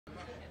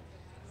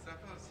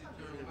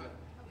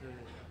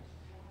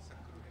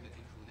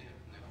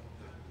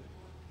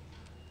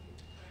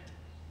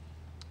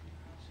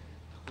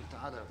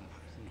تعال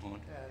من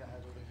هون.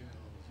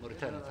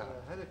 موريتانيا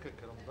تعال. هذا كيك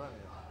رمضان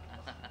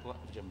وقف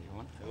جنبي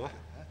هون. ايوه.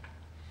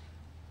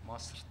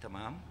 مصر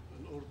تمام.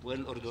 وين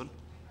الأردن؟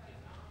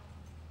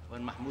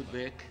 وين محمود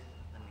بيك؟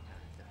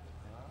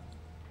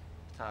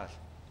 تعال.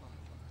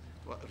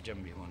 وقف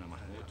جنبي هون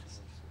محمود.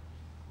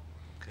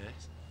 Okay.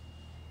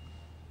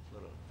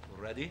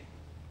 We're ready?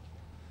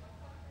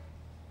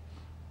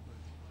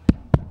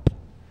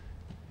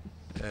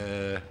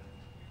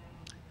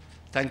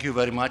 Thank you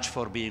very much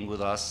for being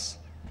with us.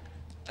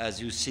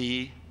 As you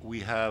see, we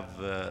have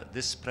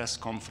this press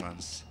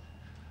conference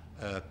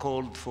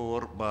called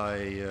for by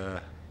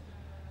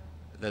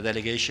the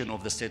delegation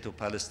of the State of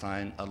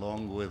Palestine,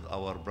 along with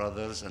our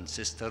brothers and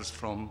sisters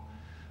from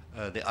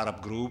the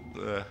Arab group,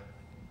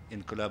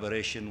 in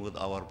collaboration with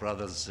our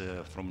brothers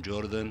from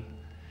Jordan.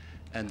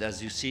 And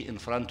as you see in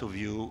front of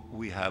you,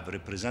 we have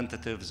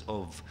representatives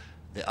of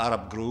the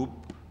Arab group,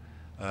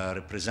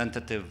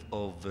 representative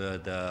of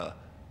the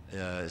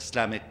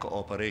Islamic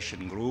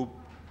Cooperation Group,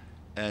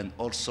 and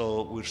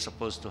also we're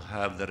supposed to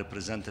have the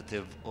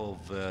representative of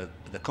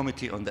the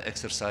Committee on the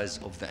Exercise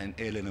of the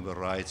Inalienable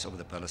Rights of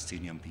the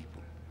Palestinian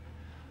people.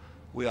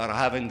 We are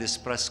having this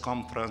press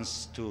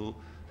conference to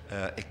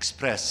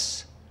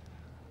express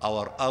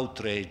our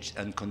outrage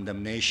and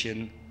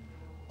condemnation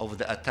of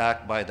the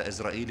attack by the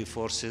Israeli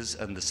forces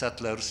and the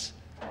settlers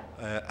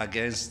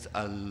against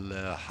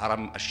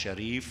Al-Haram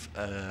al-Sharif,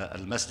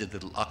 Al-Masjid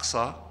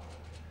al-Aqsa,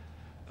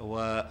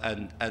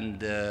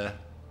 and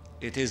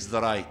it is the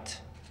right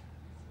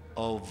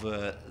of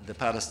the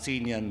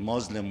Palestinian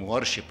Muslim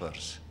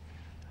worshippers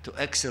to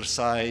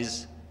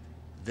exercise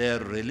their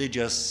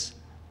religious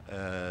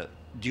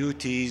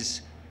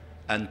duties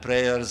and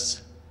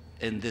prayers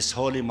in this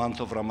holy month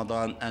of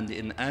Ramadan and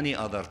in any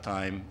other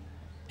time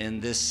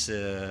in this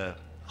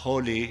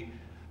holy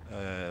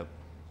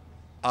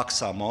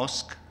Aqsa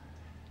Mosque.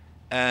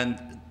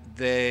 And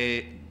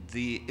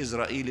the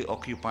Israeli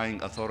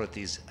occupying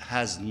authorities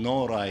has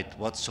no right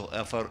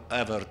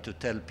whatsoever to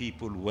tell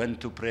people when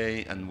to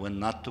pray and when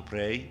not to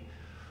pray,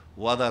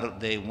 whether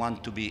they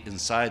want to be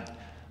inside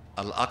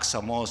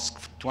Al-Aqsa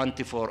Mosque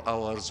 24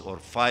 hours or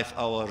 5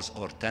 hours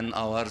or 10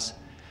 hours.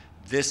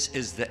 This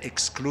is the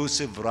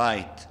exclusive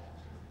right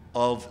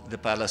of the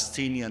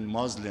Palestinian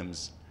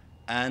Muslims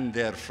and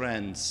their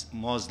friends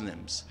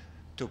Muslims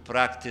to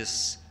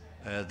practice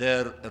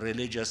their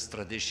religious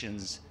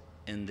traditions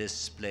in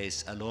this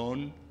place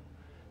alone.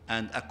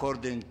 And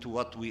according to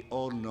what we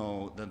all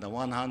know, that the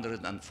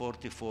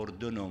 144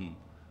 dunum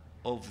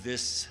of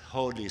this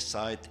holy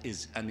site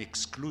is an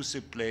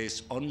exclusive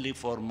place only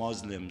for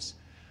Muslims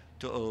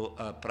to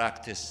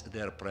practice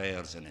their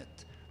prayers in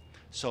it.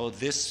 So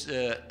this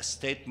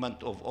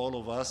statement of all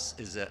of us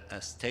is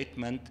a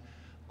statement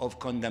of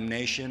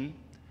condemnation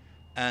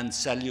and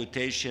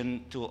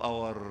salutation to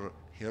our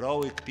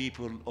heroic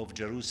people of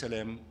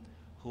Jerusalem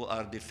who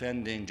are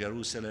defending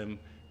Jerusalem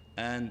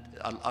and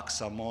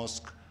Al-Aqsa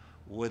Mosque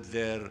with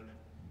their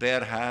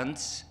bare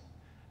hands.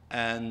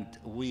 And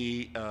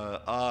we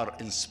are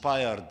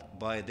inspired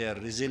by their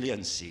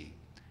resiliency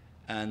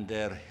and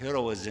their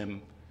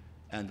heroism,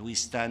 and we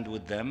stand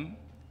with them.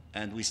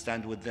 And we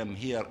stand with them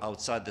here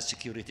outside the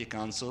Security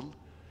Council.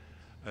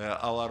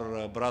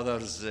 Our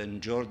brothers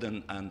in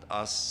Jordan and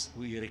us,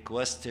 we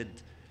requested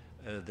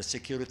the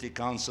Security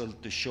Council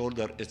to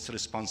shoulder its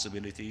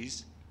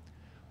responsibilities.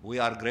 We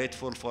are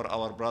grateful for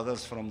our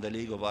brothers from the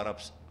League of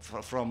Arabs,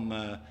 from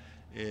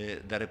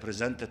the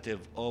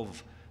representative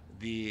of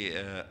the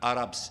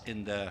Arabs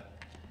in the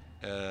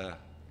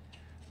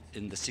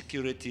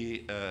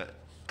Security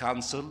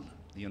Council,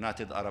 the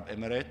United Arab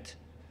Emirates.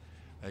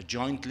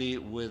 Jointly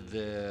with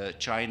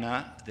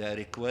China, they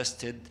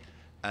requested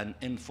an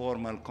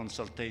informal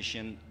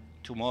consultation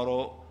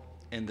tomorrow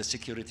in the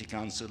Security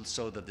Council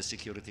so that the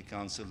Security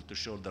Council to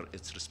shoulder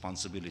its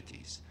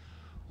responsibilities.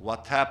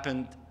 What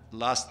happened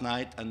last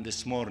night and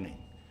this morning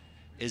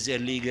is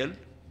illegal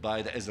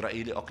by the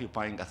Israeli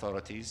occupying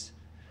authorities.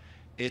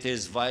 It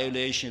is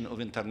violation of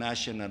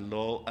international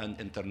law and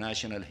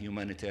international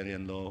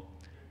humanitarian law,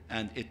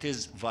 and it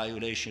is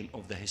violation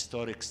of the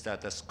historic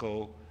status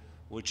quo,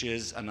 which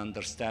is an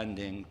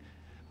understanding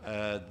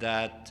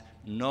that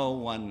no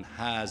one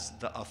has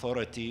the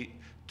authority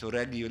to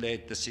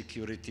regulate the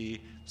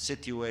security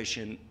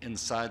situation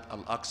inside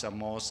Al-Aqsa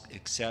Mosque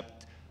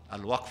except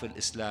Al-Waqf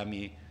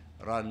al-Islami,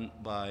 run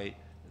by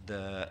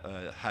the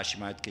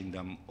Hashemite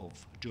Kingdom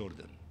of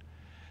Jordan.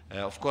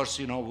 Of course,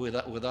 you know,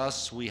 with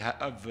us, we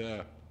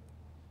have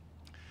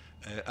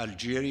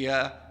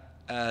Algeria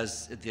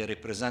as the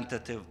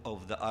representative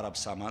of the Arab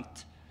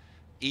Summit,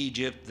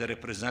 Egypt, the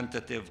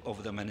representative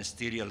of the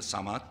Ministerial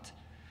Summit,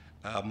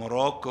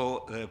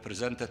 Morocco, the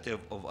representative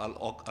of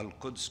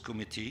Al-Quds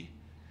Committee,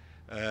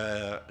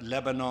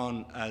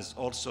 Lebanon as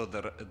also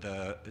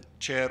the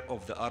chair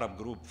of the Arab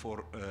group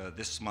for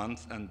this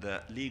month, and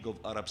the League of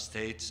Arab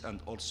States,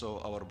 and also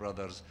our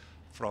brothers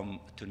from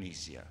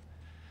Tunisia.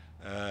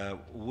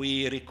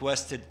 We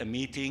requested a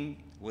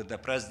meeting with the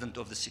President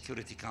of the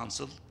Security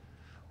Council.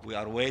 We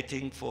are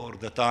waiting for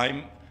the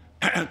time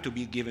to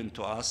be given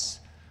to us.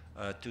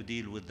 to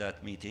deal with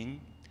that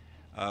meeting.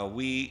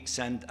 We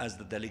sent, as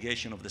the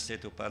delegation of the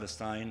State of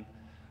Palestine,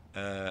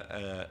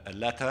 a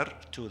letter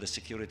to the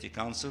Security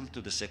Council,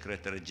 to the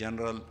Secretary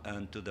General,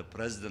 and to the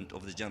President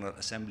of the General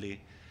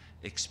Assembly,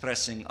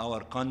 expressing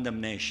our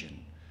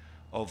condemnation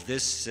of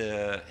this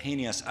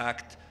heinous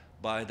act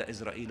by the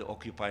Israeli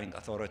occupying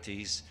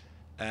authorities,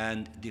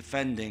 and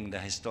defending the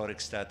historic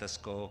status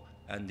quo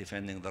and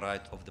defending the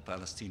right of the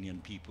Palestinian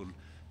people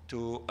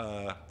to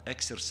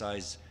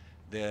exercise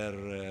their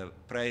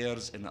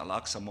prayers in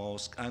Al-Aqsa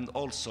Mosque, and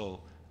also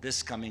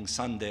this coming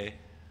Sunday,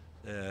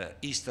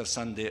 Easter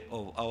Sunday,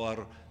 of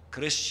our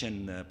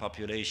Christian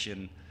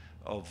population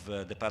of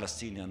the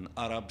Palestinian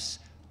Arabs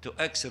to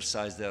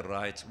exercise their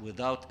rights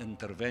without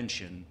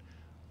intervention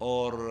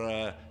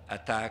or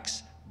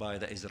attacks by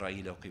the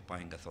Israeli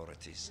occupying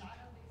authorities.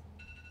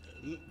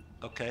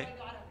 اوكي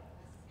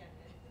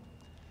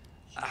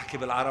احكي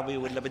بالعربي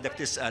ولا بدك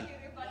تسأل؟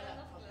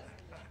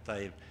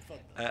 طيب،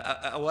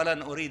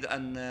 اولا اريد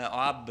ان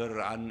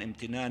اعبر عن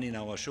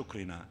امتناننا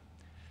وشكرنا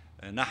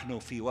نحن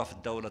في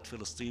وفد دولة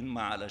فلسطين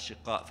مع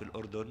الاشقاء في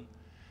الاردن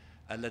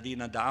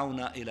الذين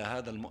دعونا الى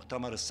هذا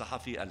المؤتمر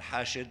الصحفي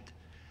الحاشد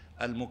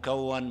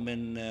المكون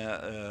من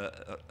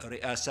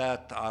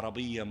رئاسات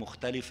عربية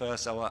مختلفة،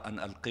 سواء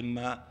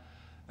القمة،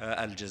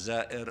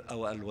 الجزائر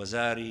أو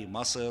الوزاري،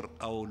 مصر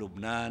أو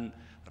لبنان،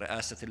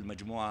 رئاسة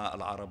المجموعة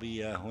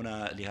العربية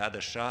هنا لهذا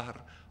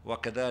الشهر،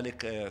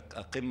 وكذلك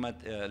قمة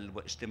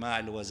الاجتماع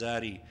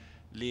الوزاري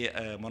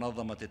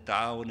لمنظمة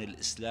التعاون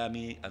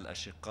الإسلامي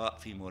الأشقاء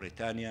في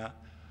موريتانيا،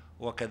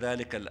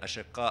 وكذلك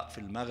الأشقاء في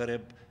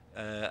المغرب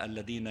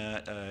الذين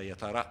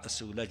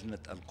يترأسوا لجنة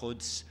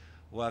القدس،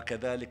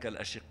 وكذلك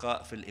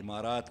الأشقاء في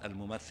الإمارات،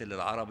 الممثل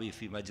العربي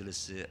في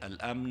مجلس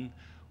الأمن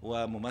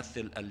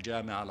وممثل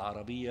الجامعة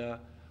العربية،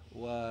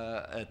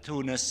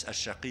 وتونس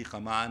الشقيقة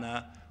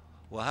معنا.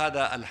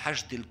 وهذا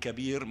الحشد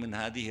الكبير من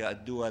هذه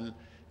الدول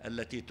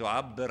التي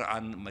تعبر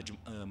عن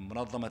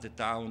منظمة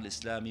التعاون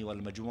الإسلامي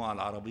والمجموعة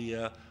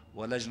العربية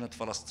ولجنة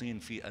فلسطين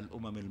في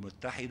الأمم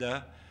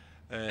المتحدة،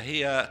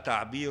 هي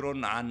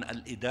تعبير عن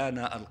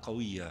الإدانة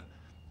القوية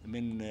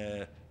من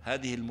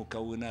هذه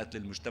المكونات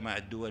للمجتمع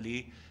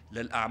الدولي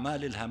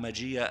للأعمال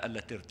الهمجية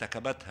التي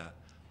ارتكبتها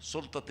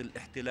سلطة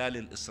الاحتلال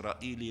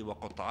الإسرائيلي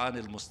وقطعان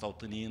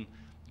المستوطنين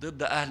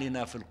ضد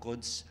أهلنا في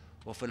القدس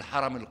وفي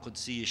الحرم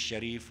القدسي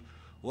الشريف،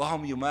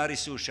 وهم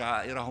يمارسوا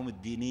شعائرهم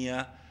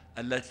الدينية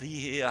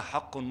التي هي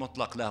حق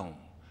مطلق لهم،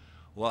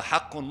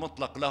 وحق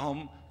مطلق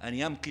لهم أن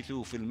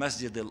يمكثوا في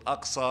المسجد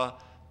الأقصى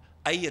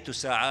أية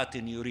ساعات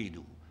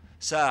يريدوا،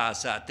 ساعة،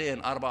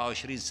 ساعتين،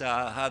 24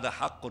 ساعة، هذا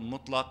حق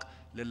مطلق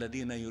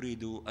للذين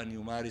يريدوا أن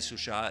يمارسوا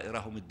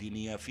شعائرهم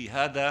الدينية في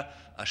هذا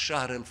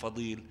الشهر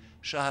الفضيل،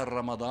 شهر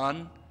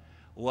رمضان.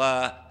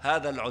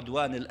 وهذا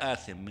العدوان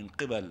الآثم من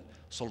قبل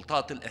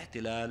سلطات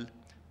الاحتلال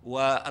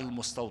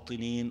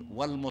والمستوطنين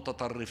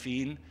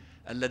والمتطرفين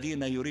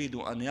الذين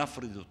يريدوا أن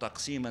يفرضوا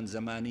تقسيما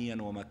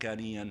زمانيا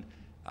ومكانيا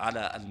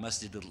على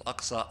المسجد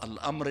الأقصى،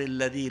 الأمر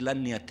الذي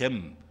لن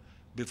يتم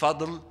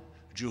بفضل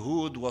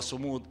جهود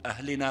وصمود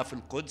أهلنا في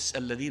القدس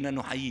الذين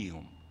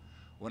نحييهم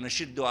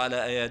ونشد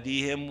على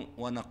أيديهم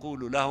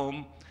ونقول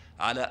لهم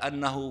على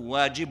أنه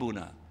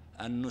واجبنا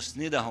أن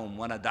نسندهم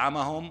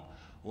وندعمهم،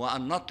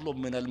 وأن نطلب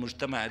من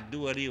المجتمع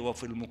الدولي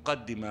وفي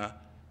المقدمة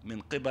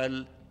من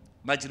قبل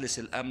مجلس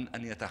الأمن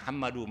أن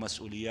يتحملوا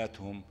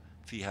مسؤولياتهم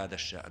في هذا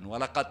الشأن.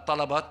 ولقد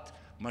طلبت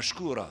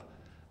مشكورة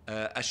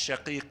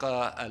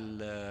الشقيقة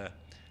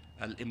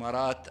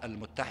الإمارات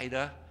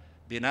المتحدة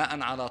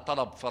بناء على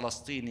طلب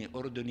فلسطيني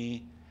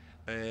أردني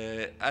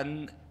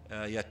أن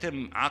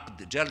يتم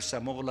عقد جلسة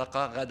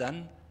مغلقة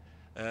غدا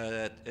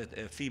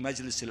في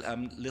مجلس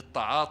الأمن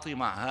للتعاطي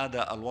مع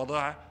هذا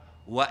الوضع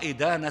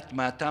وإدانة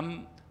ما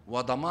تم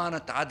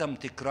وضمانة عدم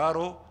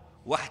تكراره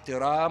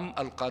واحترام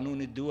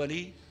القانون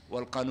الدولي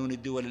والقانون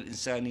الدولي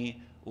الإنساني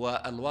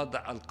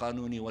والوضع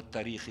القانوني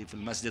والتاريخي في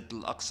المسجد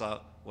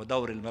الأقصى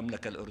ودور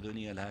المملكة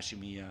الأردنية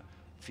الهاشمية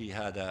في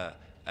هذا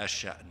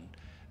الشأن.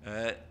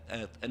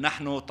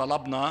 نحن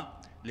طلبنا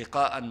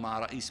لقاء مع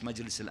رئيس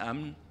مجلس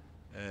الأمن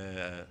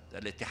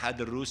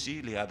الاتحاد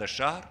الروسي لهذا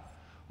الشهر،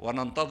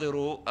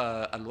 وننتظر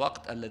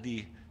الوقت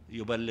الذي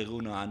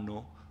يبلغون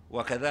عنه،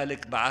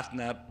 وكذلك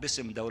بعثنا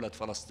باسم دولة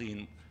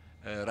فلسطين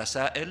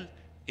رسائل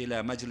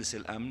إلى مجلس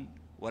الأمن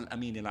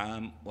والأمين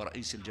العام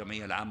ورئيس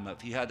الجمعية العامة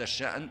في هذا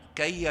الشأن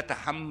كي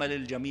يتحمل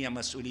الجميع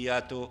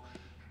مسؤولياته.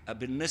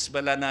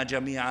 بالنسبة لنا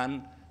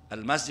جميعا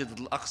المسجد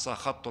الأقصى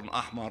خط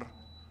أحمر،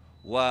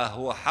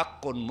 وهو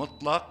حق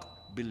مطلق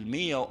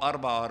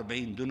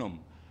بال144 دنم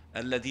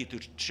الذي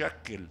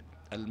تشكل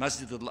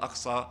المسجد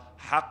الأقصى،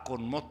 حق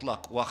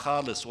مطلق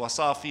وخالص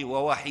وصافي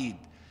ووحيد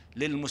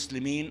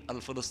للمسلمين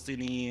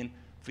الفلسطينيين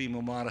في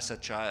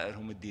ممارسة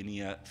شعائرهم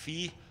الدينية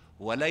فيه،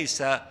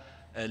 وليس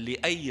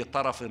لأي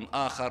طرف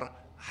آخر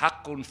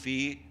حق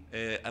في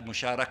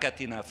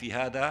مشاركتنا في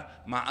هذا،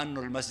 مع أن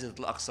المسجد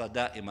الأقصى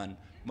دائما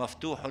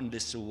مفتوح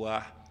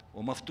للسواح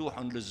ومفتوح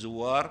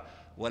للزوار،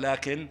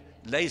 ولكن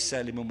ليس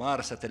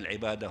لممارسة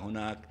العبادة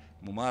هناك،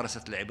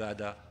 ممارسة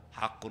العبادة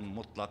حق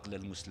مطلق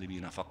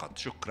للمسلمين فقط.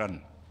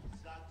 شكرا.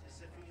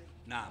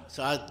 نعم.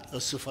 سعادة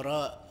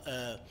السفراء،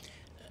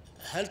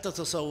 هل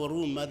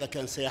تتصورون ماذا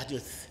كان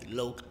سيحدث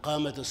لو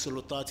قامت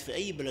السلطات في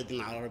أي بلد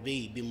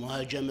عربي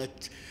بمهاجمة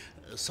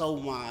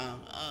صومعة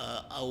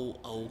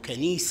أو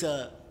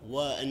كنيسة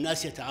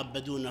والناس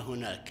يتعبدون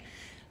هناك؟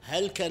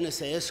 هل كان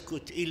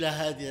سيسكت إلى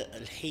هذا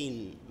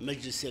الحين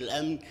مجلس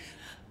الأمن؟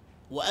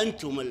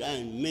 وأنتم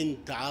الآن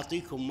من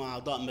تعاطيكم مع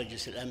أعضاء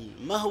مجلس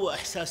الأمن، ما هو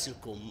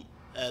إحساسكم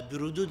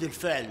بردود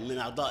الفعل من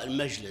أعضاء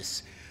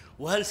المجلس؟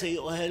 وهل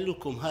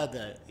سيؤهلكم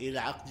هذا إلى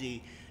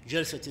عقد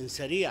جلسة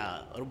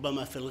سريعة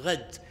ربما في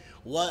الغد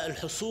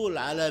والحصول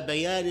على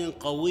بيان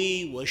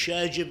قوي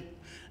وشاجب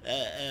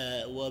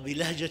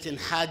وبلهجة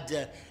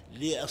حادة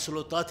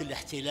لسلطات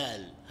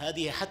الاحتلال؟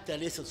 هذه حتى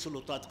ليست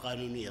سلطات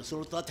قانونية،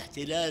 سلطات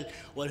احتلال،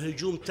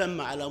 والهجوم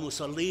تم على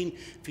مصلين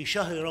في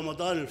شهر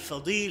رمضان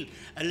الفضيل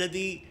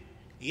الذي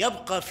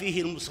يبقى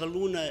فيه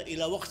المصلون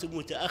إلى وقت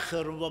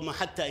متأخر، ربما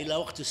حتى إلى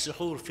وقت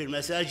السحور في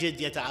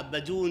المساجد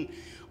يتعبدون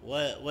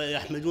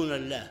ويحمدون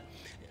الله.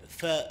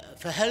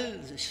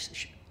 فهل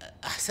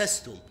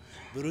أحسستم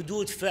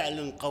بردود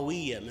فعل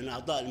قوية من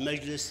أعضاء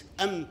المجلس،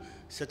 أم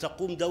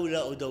ستقوم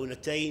دولة أو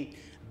دولتين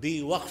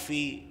بوقف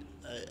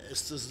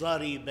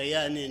استصدار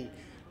بيان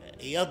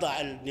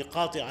يضع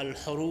النقاط على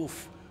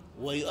الحروف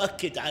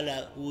ويؤكد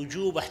على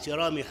وجوب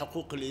احترام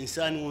حقوق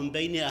الإنسان ومن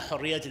بينها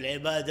حرية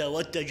العبادة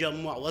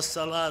والتجمع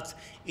والصلاة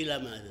إلى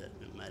ماذا؟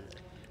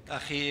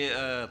 أخي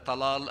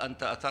طلال،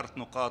 أنت أثرت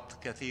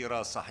نقاط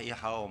كثيرة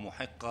صحيحة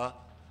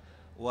ومحقة،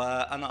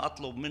 وأنا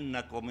أطلب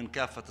منك ومن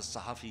كافة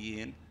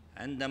الصحفيين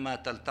عندما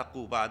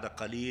تلتقوا بعد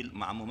قليل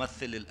مع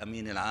ممثل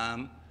الأمين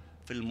العام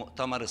في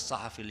المؤتمر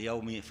الصحفي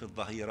اليومي في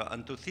الظهيرة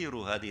أن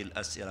تثيروا هذه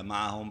الأسئلة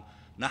معهم.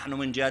 نحن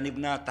من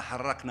جانبنا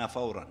تحركنا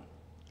فوراً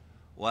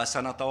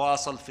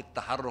وسنتواصل في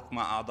التحرك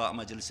مع أعضاء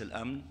مجلس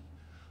الأمن،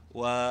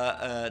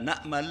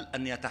 ونأمل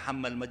أن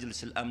يتحمل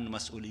مجلس الأمن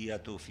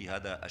مسؤوليته في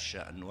هذا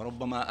الشأن.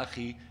 وربما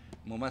أخي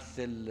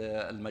ممثل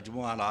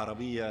المجموعة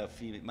العربية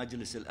في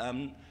مجلس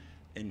الأمن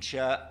إن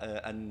شاء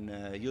أن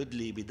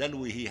يدلي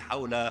بدلوه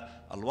حول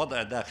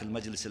الوضع داخل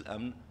مجلس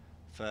الأمن،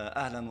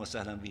 فأهلا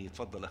وسهلا به.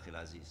 تفضل أخي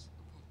العزيز.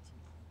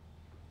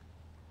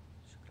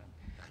 شكرا.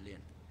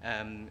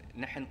 أهلين.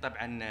 نحن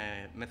طبعا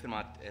مثل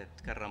ما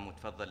تكرم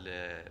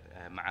وتفضل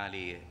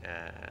معالي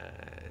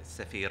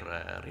السفير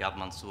رياض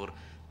منصور،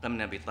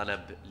 قمنا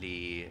بطلب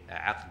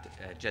لعقد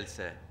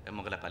جلسة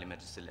مغلقة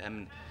لمجلس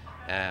الأمن،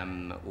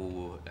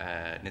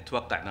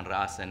 ونتوقع من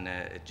رئاسة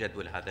أن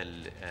تجدول هذا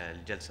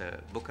الجلسة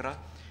بكرة.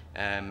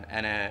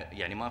 أنا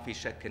يعني ما في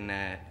شك أن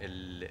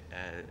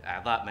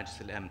أعضاء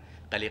مجلس الأمن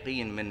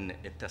قلقين من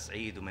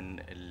التصعيد ومن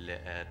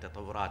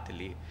التطورات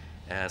اللي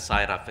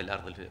صايرة في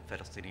الأرض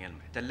الفلسطينية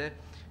المحتلة،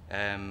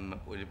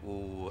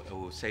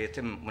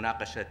 وسيتم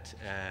مناقشة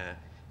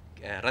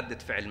ردة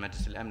فعل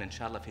مجلس الأمن إن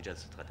شاء الله في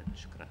جلسة غدا.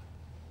 شكرا.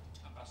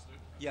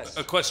 Yes.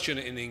 A question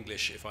in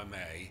English, if I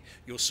may.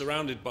 You're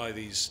surrounded by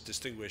these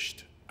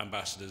distinguished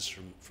ambassadors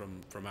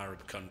from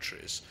Arab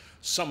countries.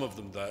 Some of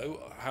them,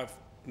 though, have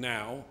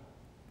now,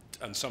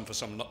 and some for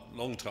some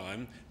long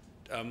time,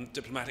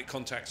 diplomatic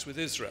contacts with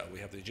Israel. We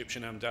have the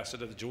Egyptian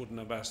ambassador, the Jordan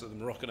ambassador, the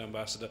Moroccan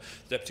ambassador,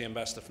 the deputy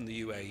ambassador from the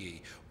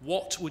UAE.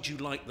 What would you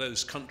like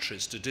those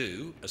countries to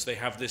do, as they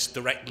have this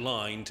direct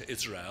line to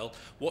Israel?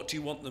 What do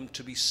you want them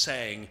to be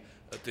saying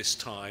at this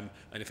time,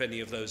 and if any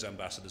of those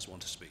ambassadors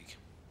want to speak?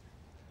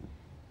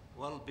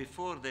 Well,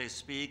 before they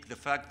speak, the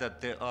fact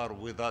that they are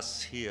with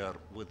us here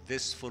with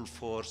this full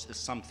force is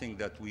something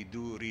that we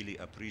do really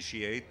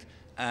appreciate,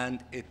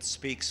 and it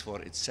speaks for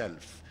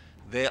itself.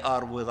 They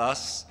are with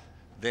us,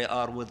 they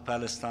are with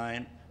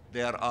Palestine,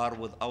 they are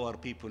with our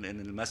people in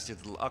the Masjid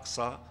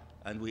Al-Aqsa,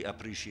 and we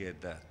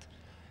appreciate that.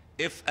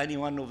 If any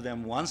one of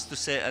them wants to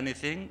say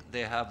anything,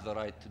 they have the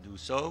right to do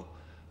so,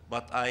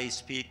 but I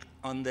speak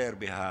on their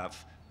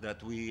behalf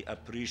that we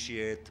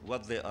appreciate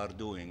what they are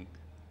doing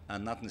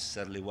and not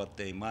necessarily what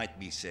they might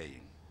be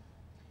saying.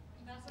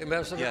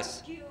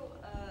 Yes.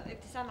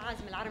 ابتسام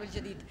عازم العربي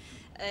الجديد.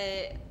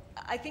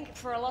 I think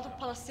for a lot of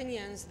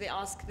Palestinians, they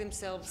ask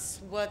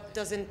themselves, what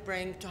does it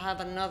bring to have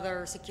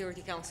another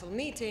Security Council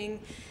meeting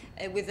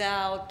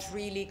without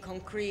really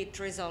concrete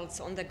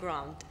results on the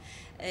ground?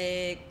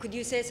 Could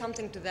you say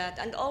something to that?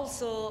 And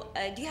also,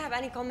 do you have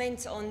any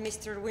comments on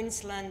Mr.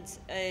 Wennesland's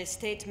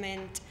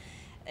statement?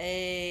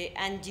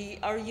 And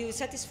are you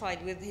satisfied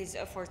with his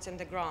efforts on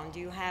the ground? Do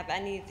you have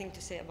anything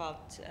to say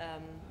about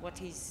what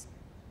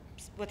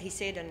he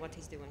said and what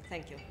he's doing?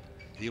 Thank you.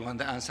 Do you want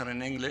the answer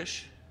in English?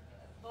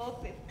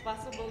 Both, if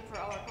possible, for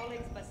our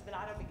colleagues, بس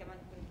بالعربي كمان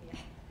تكون منيح.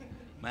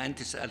 ما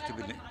أنت سألت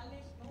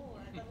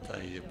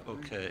طيب,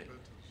 okay.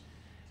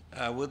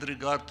 With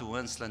regard to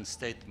Wennesland's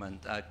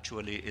statement,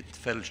 actually it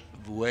fell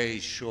way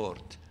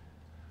short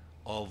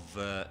of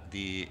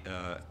the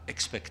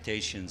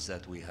expectations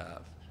that we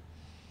have.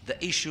 The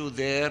issue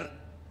there,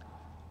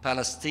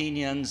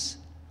 Palestinians,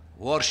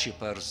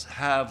 worshippers,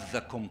 have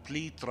the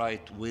complete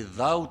right,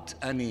 without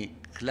any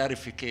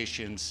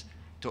clarifications,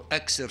 to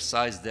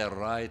exercise their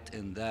right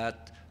in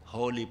that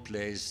holy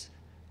place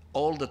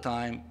all the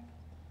time,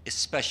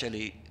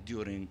 especially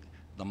during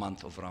the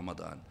month of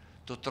Ramadan.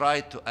 to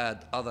try to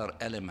add other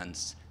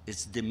elements,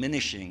 it's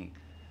diminishing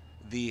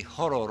the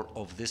horror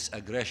of this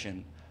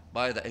aggression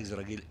by the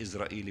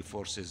Israeli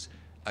forces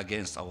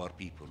against our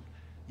people.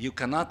 You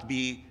cannot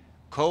be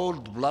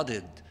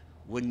cold-blooded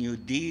when you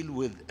deal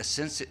with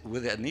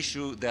an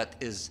issue that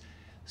is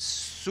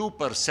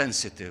super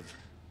sensitive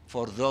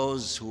for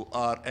those who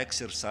are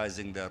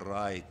exercising their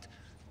right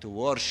to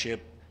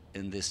worship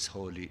in this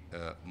holy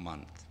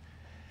month.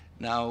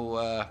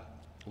 Now,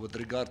 with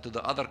regard to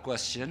the other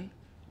question,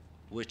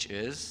 which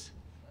is?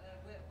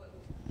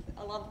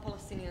 A lot of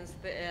Palestinians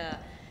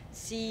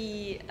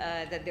see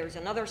that there's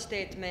another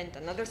statement,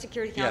 another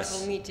Security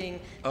Council meeting,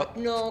 but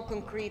no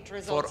concrete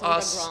results on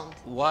the ground.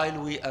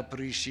 While we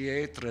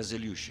appreciate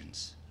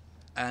resolutions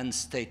and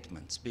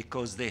statements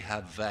because they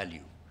have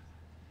value,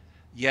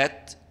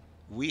 yet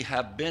we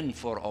have been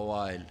for a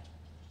while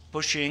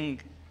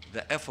pushing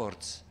the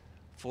efforts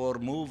for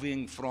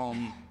moving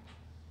from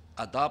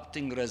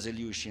adopting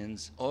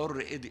resolutions or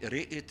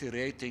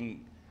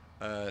reiterating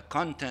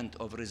content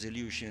of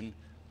resolution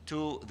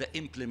to the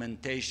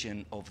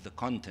implementation of the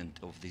content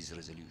of these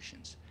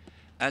resolutions.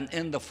 And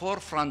in the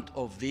forefront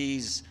of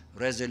these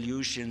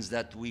resolutions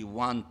that we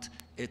want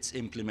its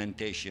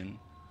implementation,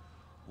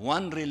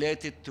 one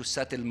related to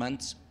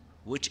settlements,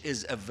 which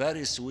is a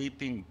very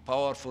sweeping,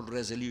 powerful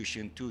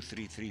resolution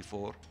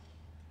 2334,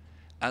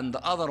 and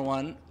the other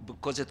one,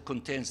 because it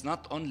contains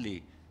not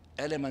only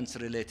elements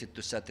related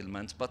to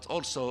settlements, but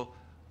also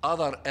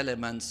other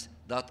elements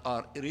that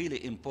are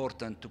really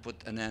important to put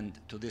an end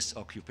to this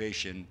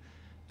occupation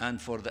and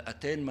for the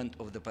attainment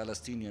of the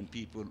Palestinian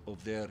people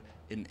of their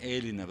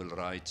inalienable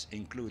rights,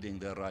 including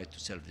their right to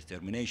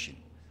self-determination.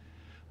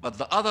 But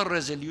the other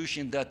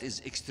resolution that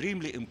is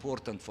extremely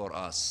important for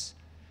us,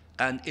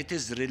 and it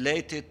is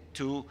related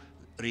to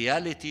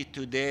reality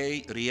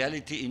today,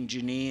 reality in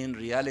Jenin,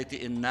 reality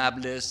in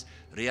Nablus,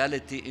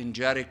 reality in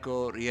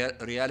Jericho,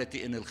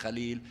 reality in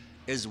Al-Khalil,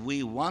 is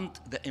we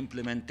want the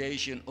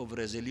implementation of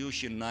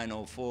Resolution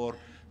 904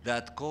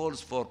 that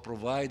calls for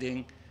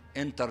providing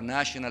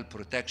international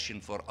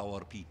protection for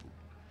our people.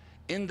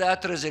 In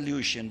that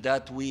resolution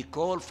that we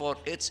call for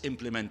its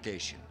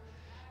implementation,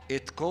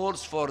 it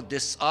calls for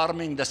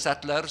disarming the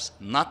settlers,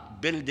 not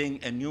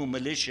building a new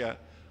militia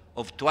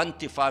of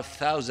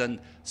 25,000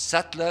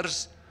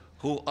 settlers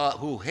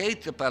who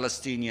hate the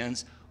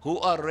Palestinians, who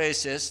are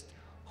racist,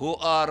 who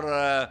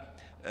are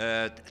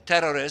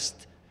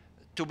terrorists,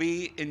 to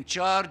be in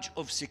charge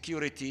of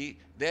security.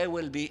 They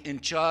will be in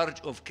charge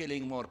of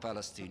killing more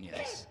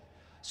Palestinians.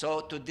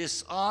 So to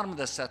disarm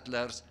the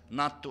settlers,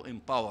 not to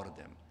empower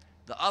them.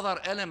 The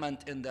other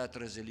element in that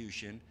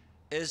resolution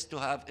is to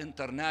have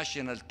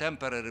international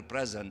temporary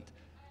presence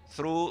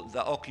through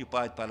the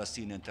occupied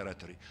Palestinian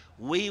territory.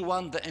 We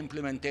want the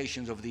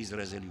implementations of these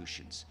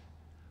resolutions.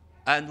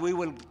 And we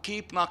will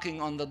keep knocking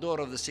on the door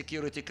of the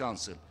Security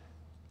Council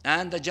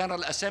and the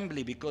General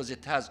Assembly, because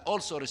it has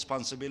also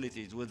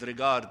responsibilities with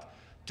regard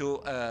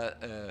to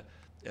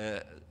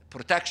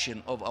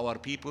protection of our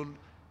people,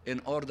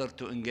 in order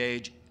to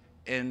engage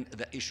in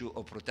the issue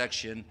of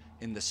protection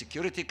in the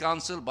Security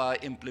Council by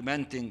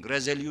implementing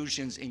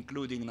resolutions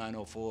including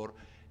 904,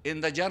 in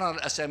the General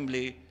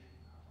Assembly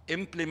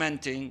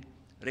implementing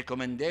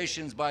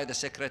recommendations by the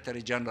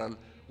Secretary General,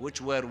 which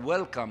were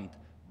welcomed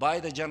by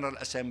the General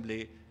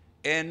Assembly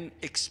in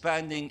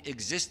expanding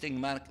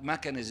existing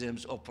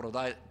mechanisms of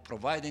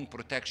providing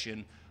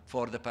protection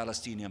for the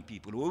Palestinian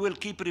people. We will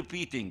keep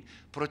repeating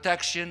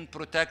protection,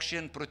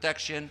 protection,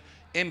 protection,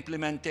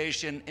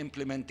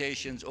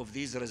 implementations of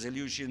these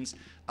resolutions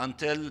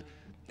until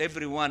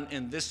everyone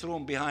in this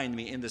room behind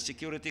me, in the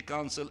Security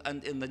Council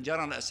and in the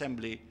General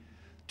Assembly,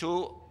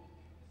 to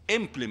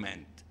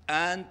implement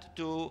and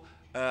to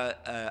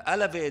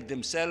elevate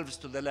themselves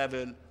to the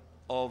level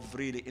of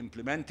really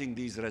implementing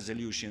these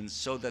resolutions,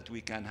 so that we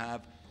can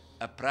have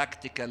a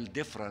practical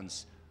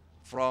difference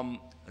from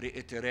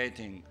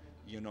reiterating,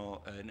 in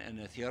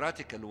a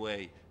theoretical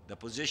way, the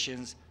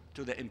positions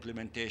to the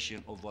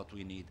implementation of what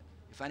we need.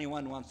 If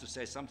anyone wants to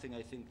say something,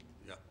 I think,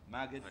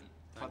 Magid.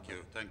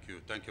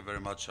 Thank you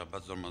very much,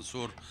 Ambassador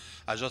Mansour.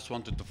 I just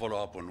wanted to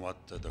follow up on what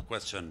the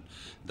question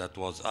that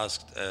was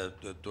asked,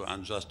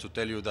 and just to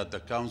tell you that the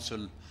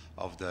Council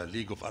of the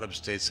League of Arab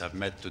States have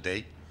met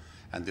today,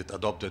 and it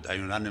adopted a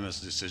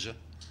unanimous decision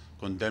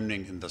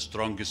condemning in the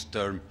strongest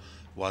term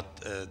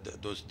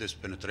this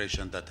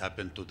penetration that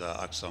happened to the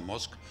Al-Aqsa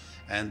Mosque,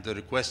 and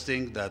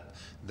requesting that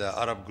the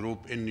Arab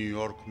group in New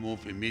York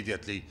move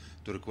immediately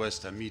to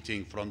request a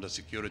meeting from the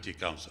Security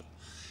Council.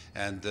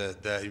 And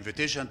the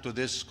invitation to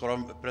this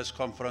press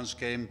conference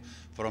came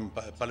from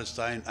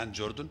Palestine and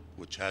Jordan,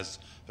 which has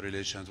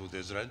relations with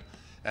Israel.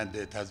 And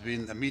it has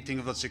been a meeting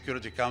of the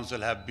Security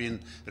Council have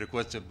been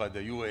requested by the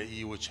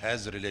UAE, which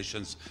has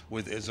relations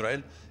with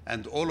Israel.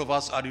 And all of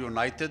us are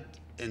united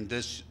in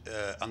this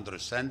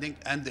understanding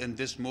and in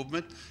this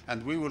movement,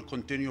 and we will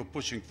continue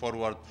pushing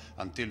forward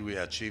until we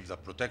achieve the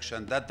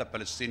protection that the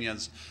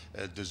Palestinians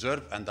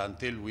deserve, and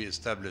until we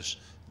establish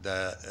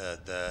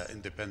the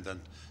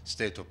independent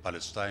state of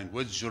Palestine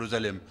with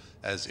Jerusalem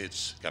as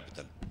its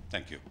capital.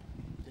 Thank you.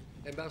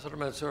 Ambassador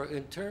Mansour,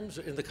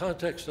 in the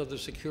context of the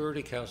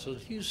Security Council,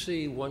 do you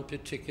see one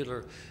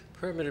particular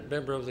permanent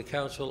member of the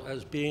Council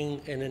as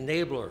being an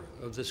enabler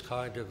of this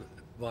kind of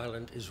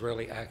violent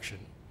Israeli action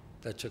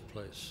that took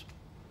place?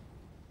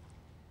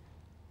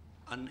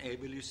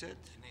 Unable, you said?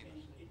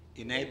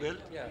 Enable?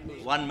 Yeah.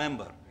 One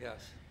member?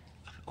 Yes.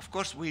 Of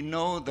course, we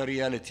know the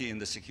reality in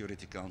the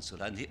Security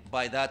Council, and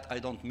by that I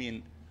don't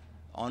mean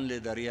only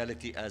the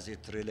reality as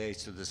it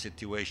relates to the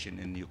situation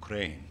in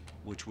Ukraine,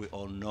 which we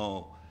all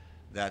know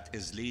that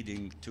is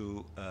leading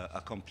to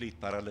a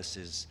complete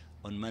paralysis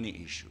on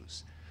many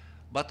issues.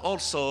 But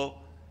also,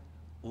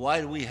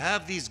 while we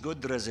have these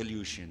good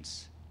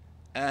resolutions,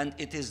 and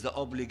it is the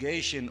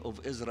obligation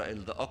of Israel,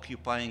 the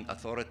occupying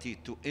authority,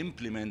 to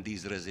implement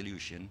these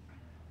resolutions,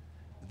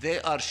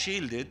 they are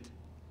shielded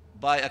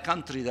by a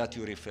country that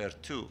you refer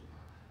to,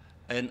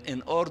 and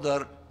in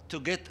order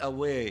to get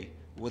away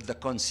with the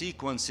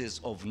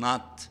consequences of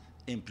not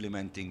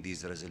implementing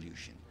these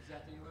resolutions. Is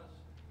that the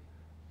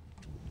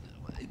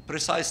U.S.?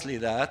 Precisely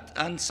that,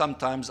 and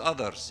sometimes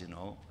others,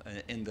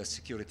 in the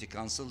Security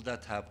Council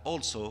that have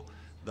also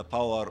the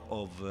power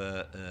of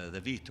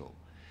the veto.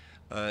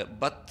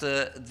 But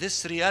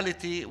this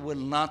reality will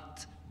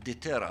not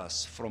deter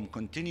us from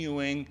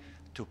continuing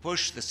to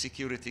push the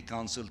Security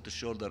Council to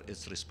shoulder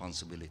its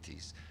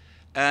responsibilities.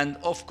 And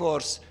of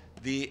course,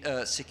 the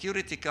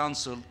Security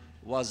Council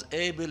was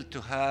able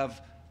to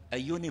have a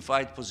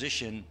unified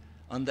position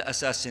on the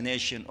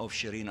assassination of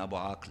Shireen Abu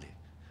Akleh,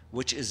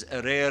 which is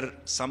a rare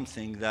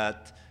something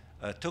that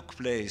took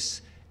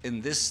place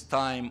in this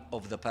time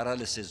of the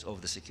paralysis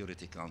of the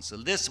Security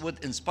Council. This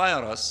would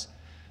inspire us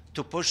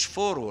to push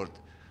forward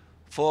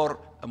for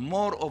a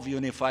more of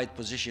unified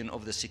position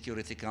of the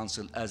Security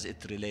Council as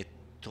it relates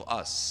to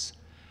us.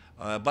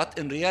 But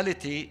in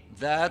reality,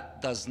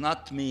 that does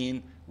not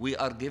mean we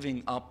are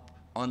giving up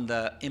on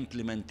the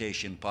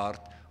implementation part.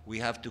 We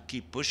have to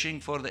keep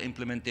pushing for the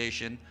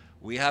implementation.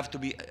 We have to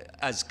be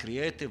as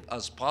creative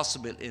as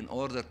possible in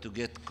order to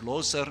get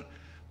closer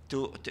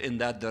to in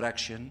that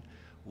direction.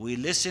 We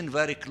listen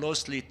very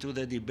closely to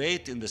the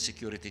debate in the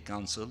Security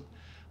Council.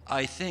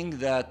 I think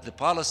that the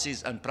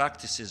policies and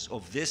practices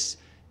of this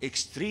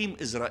extreme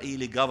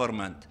Israeli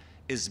government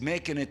is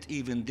making it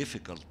even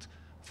difficult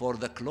for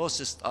the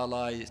closest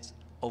allies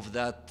of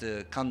that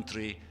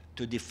country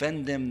to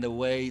defend them the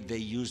way they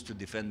used to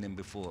defend them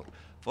before.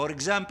 For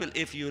example,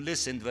 if you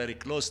listened very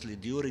closely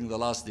during the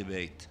last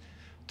debate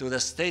to the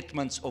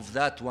statements of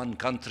that one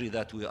country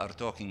that we are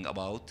talking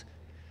about,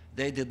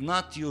 they did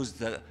not use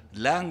the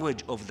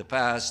language of the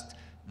past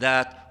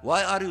that,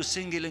 why are you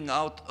singling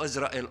out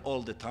Israel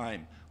all the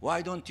time?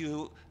 Why don't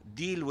you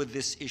deal with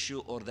this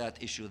issue or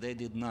that issue? They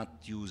did not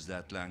use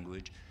that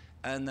language.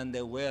 And then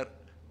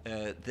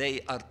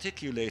they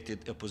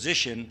articulated a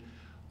position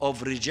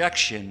of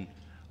rejection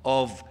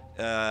of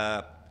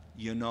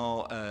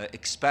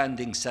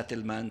expanding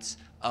settlements,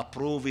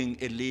 approving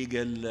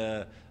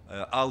illegal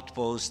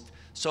outposts.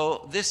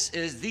 So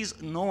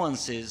these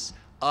nuances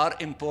are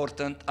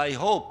important. I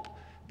hope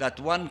that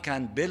one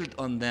can build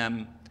on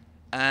them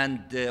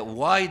and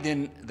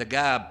widen the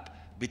gap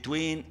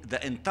between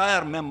the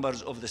entire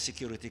members of the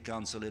Security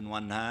Council in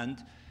one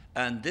hand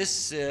and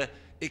this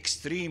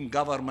extreme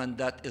government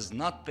that is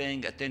not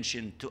paying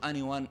attention to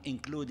anyone,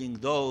 including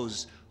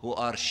those who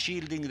are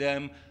shielding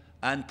them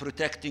and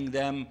protecting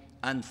them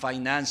and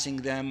financing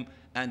them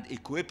and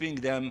equipping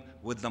them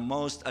with the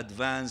most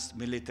advanced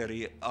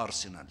military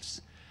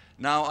arsenals.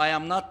 Now, I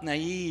am not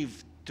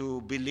naive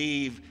to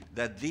believe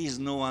that these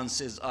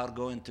nuances are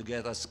going to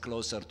get us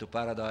closer to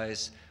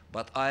paradise,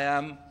 but I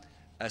am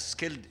a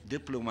skilled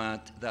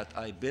diplomat that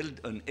I build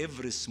on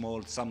every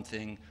small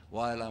something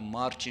while I'm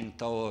marching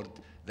toward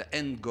the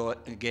end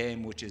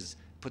game, which is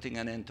putting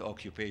an end to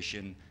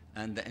occupation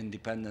and the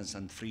independence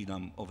and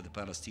freedom of the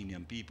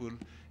Palestinian people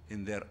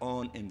in their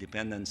own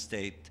independent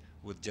state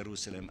with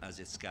Jerusalem as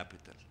its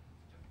capital.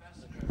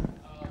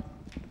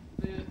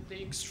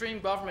 The extreme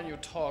government you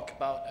talk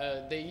about,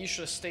 they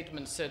issued a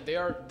statement said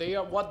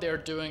what they're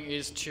doing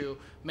is to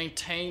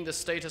maintain the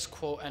status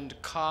quo and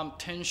calm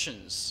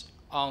tensions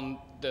on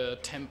the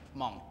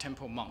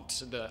Temple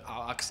Mount, the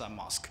Al-Aqsa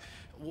mosque.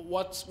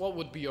 What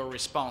would be your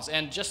response?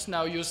 And just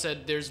now you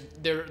said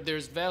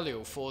there's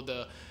value for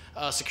the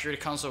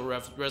Security Council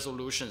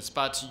resolutions,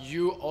 but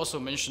you also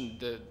mentioned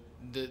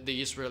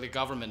the Israeli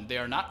government. They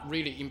are not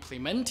really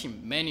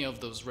implementing many of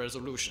those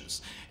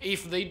resolutions.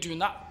 If they do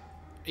not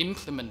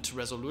implement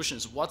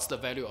resolutions, what's the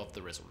value of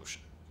the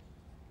resolution?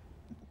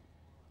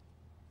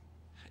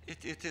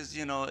 It is,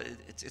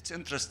 it's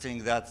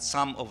interesting that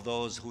some of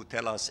those who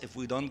tell us if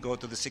we don't go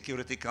to the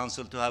Security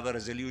Council to have a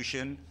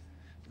resolution,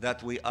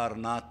 that we are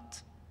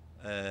not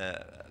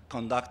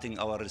conducting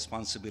our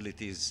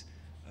responsibilities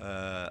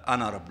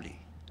honorably.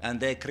 And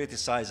they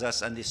criticize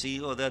us and they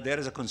see, oh, there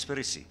is a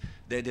conspiracy.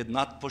 They did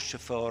not push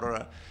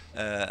for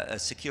a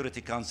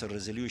Security Council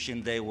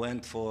resolution. They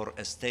went for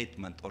a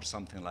statement or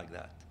something like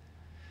that.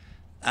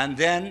 And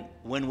then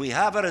when we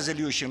have a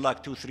resolution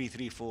like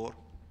 2334,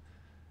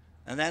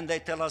 and then they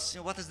tell us,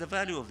 what is the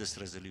value of this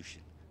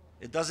resolution?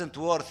 It doesn't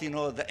worth,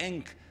 the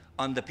ink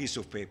on the piece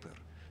of paper.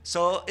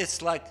 So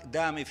it's like,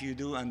 damn if you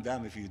do and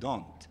damn if you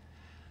don't.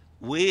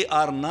 We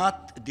are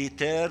not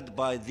deterred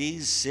by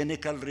these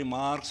cynical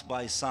remarks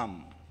by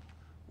some.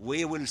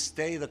 We will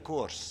stay the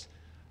course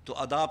to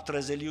adopt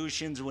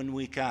resolutions when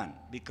we can,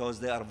 because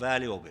they are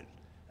valuable.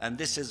 And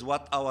this is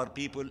what our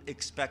people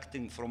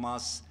expecting from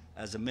us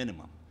as a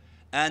minimum.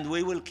 And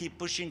we will keep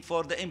pushing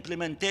for the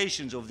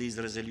implementations of these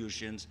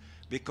resolutions,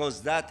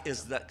 because that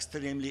is the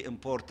extremely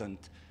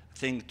important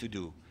thing to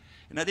do.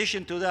 In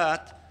addition to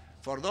that,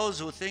 for those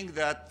who think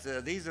that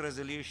these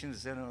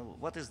resolutions,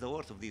 what is the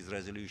worth of these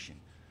resolutions?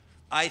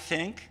 I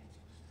think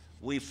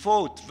we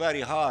fought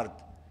very hard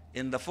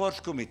in the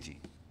 4th committee,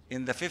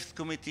 in the 5th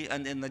committee,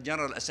 and in the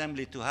General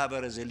Assembly to have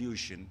a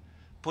resolution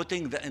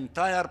putting the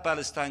entire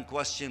Palestine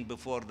question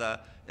before the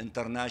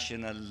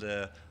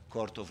International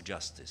Court of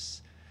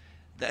Justice.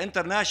 The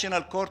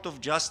International Court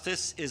of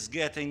Justice is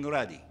getting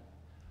ready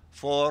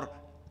for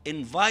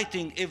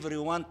inviting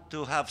everyone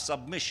to have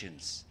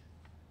submissions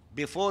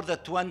before the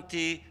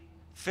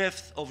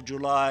 25th of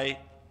July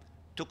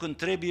to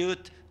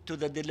contribute to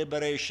the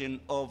deliberation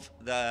of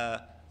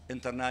the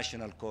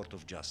International Court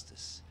of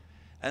Justice.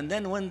 And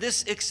then when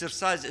this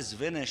exercise is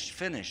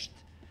finished,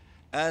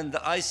 and the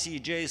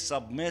ICJ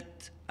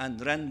submit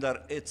and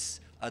render its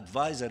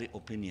advisory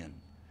opinion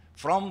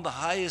from the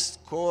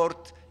highest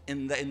court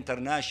in the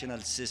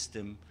international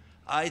system,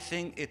 I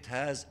think it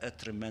has a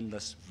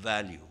tremendous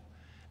value.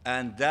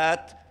 And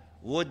that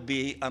would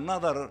be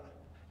another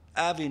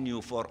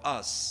avenue for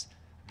us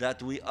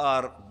that we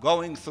are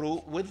going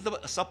through with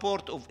the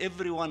support of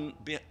everyone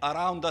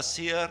around us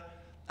here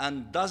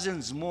and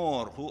dozens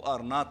more who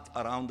are not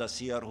around us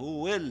here who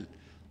will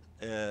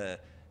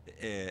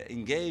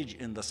engage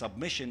in the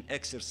submission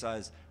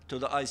exercise to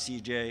the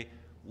ICJ.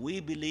 We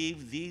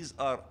believe these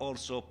are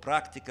also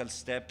practical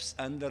steps,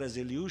 and the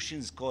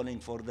resolutions calling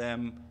for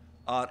them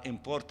are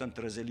important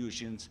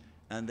resolutions,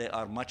 and they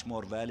are much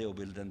more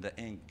valuable than the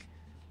ink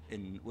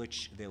in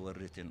which they were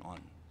written on.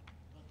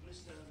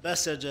 Mr.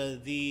 Ambassador,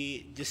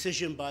 the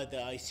decision by the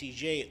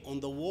ICJ on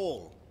the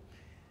wall,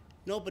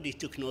 nobody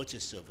took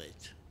notice of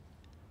it.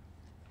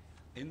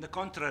 In the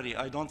contrary,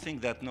 I don't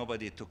think that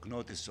nobody took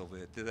notice of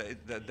it. They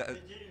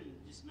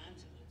didn't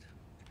dismantle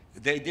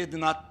it. They did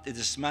not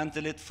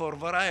dismantle it for a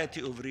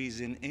variety of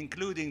reasons,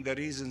 including the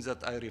reasons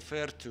that I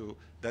referred to,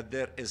 that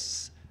there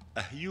is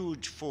a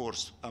huge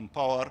force and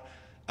power,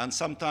 and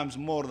sometimes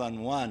more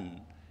than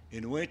one,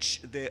 in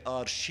which they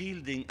are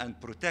shielding and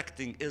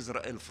protecting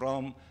Israel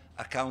from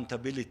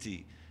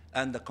accountability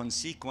and the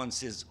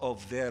consequences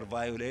of their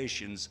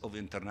violations of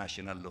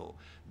international law.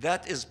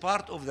 That is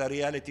part of the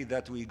reality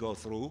that we go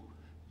through,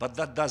 but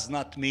that does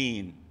not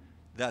mean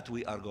that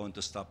we are going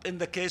to stop. In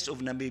the case of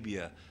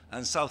Namibia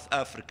and South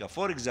Africa,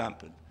 for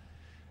example,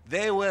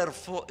 they were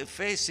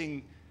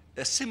facing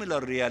a similar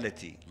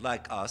reality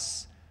like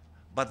us,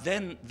 but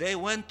then they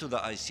went to the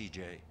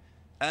ICJ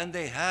and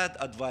they had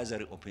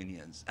advisory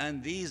opinions,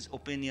 and these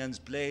opinions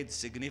played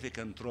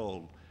significant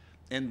role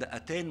in the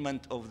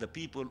attainment of the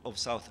people of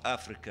South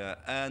Africa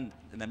and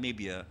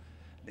Namibia.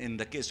 In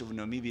the case of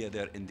Namibia,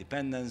 their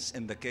independence.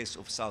 In the case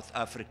of South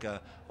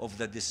Africa, of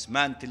the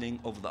dismantling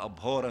of the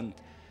abhorrent,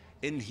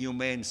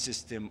 inhumane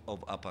system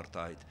of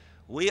apartheid.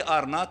 We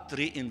are not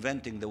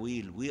reinventing the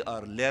wheel. We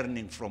are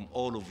learning from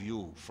all of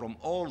you, from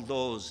all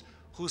those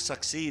who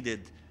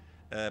succeeded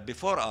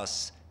before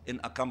us in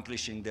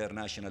accomplishing their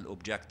national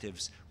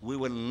objectives. We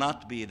will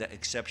not be the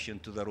exception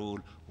to the rule.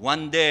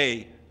 One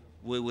day,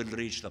 we will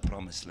reach the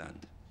promised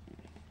land.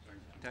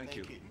 Thank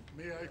you.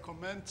 May I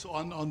comment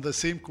on the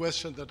same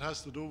question that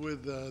has to do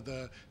with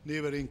the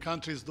neighboring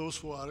countries, those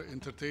who are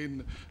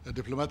entertain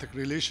diplomatic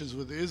relations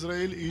with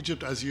Israel?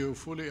 Egypt, as you're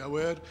fully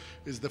aware,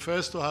 is the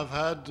first to have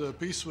had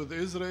peace with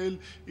Israel.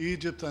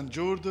 Egypt and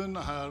Jordan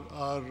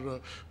are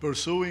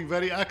pursuing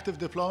very active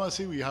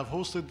diplomacy. We have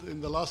hosted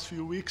in the last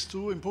few weeks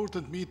 2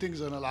 important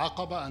meetings in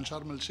Al-Aqsa and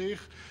Sharm el-Sheikh,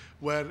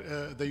 where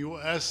the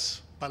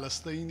U.S.,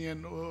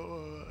 Palestinian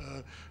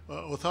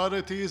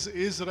authorities,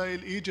 Israel,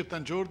 Egypt,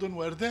 and Jordan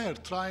were there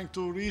trying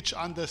to reach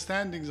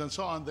understandings and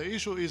so on. The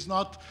issue is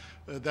not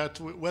that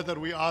whether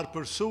we are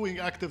pursuing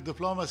active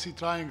diplomacy,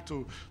 trying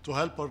to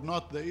help or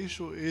not. The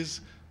issue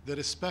is the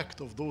respect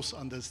of those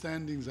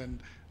understandings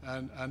and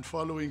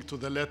following to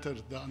the letter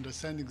the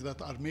understandings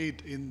that are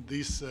made in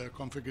these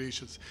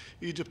configurations.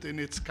 Egypt, in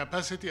its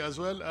capacity as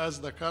well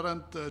as the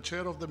current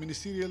chair of the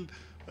ministerial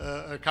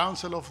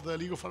Council of the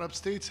League of Arab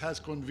States, has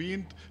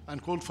convened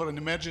and called for an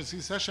emergency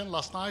session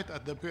last night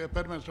at the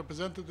permanent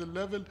representative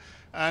level,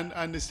 and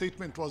a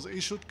statement was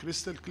issued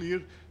crystal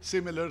clear,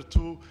 similar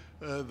to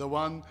the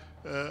one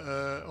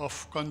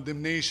of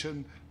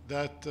condemnation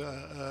that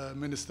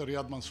Minister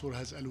Riyad Mansour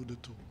has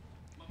alluded to.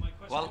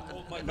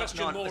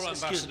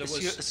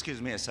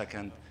 Excuse me a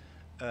second.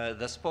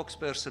 The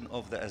spokesperson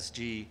of the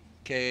SG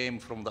came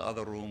from the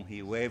other room.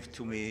 He waved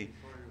to me.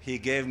 He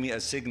gave me a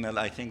signal.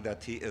 I think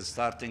that he is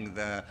starting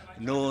the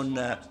noon.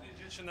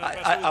 One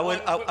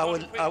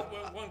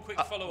quick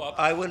follow-up.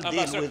 I will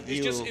deal with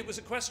you. It was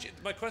a question.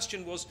 My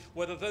question was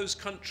whether those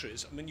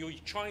countries, I mean, you're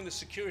trying the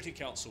Security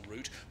Council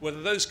route,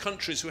 whether those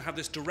countries who have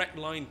this direct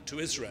line to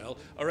Israel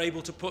are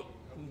able to put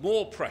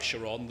more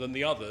pressure on than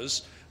the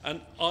others, and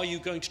are you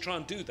going to try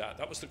and do that?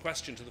 That was the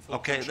question to the four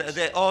countries. Okay,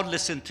 they all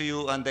listen to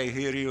you and they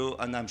hear you,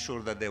 and I'm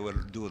sure that they will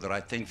do the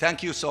right thing.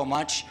 Thank you so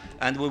much,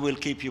 and we will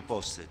keep you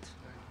posted.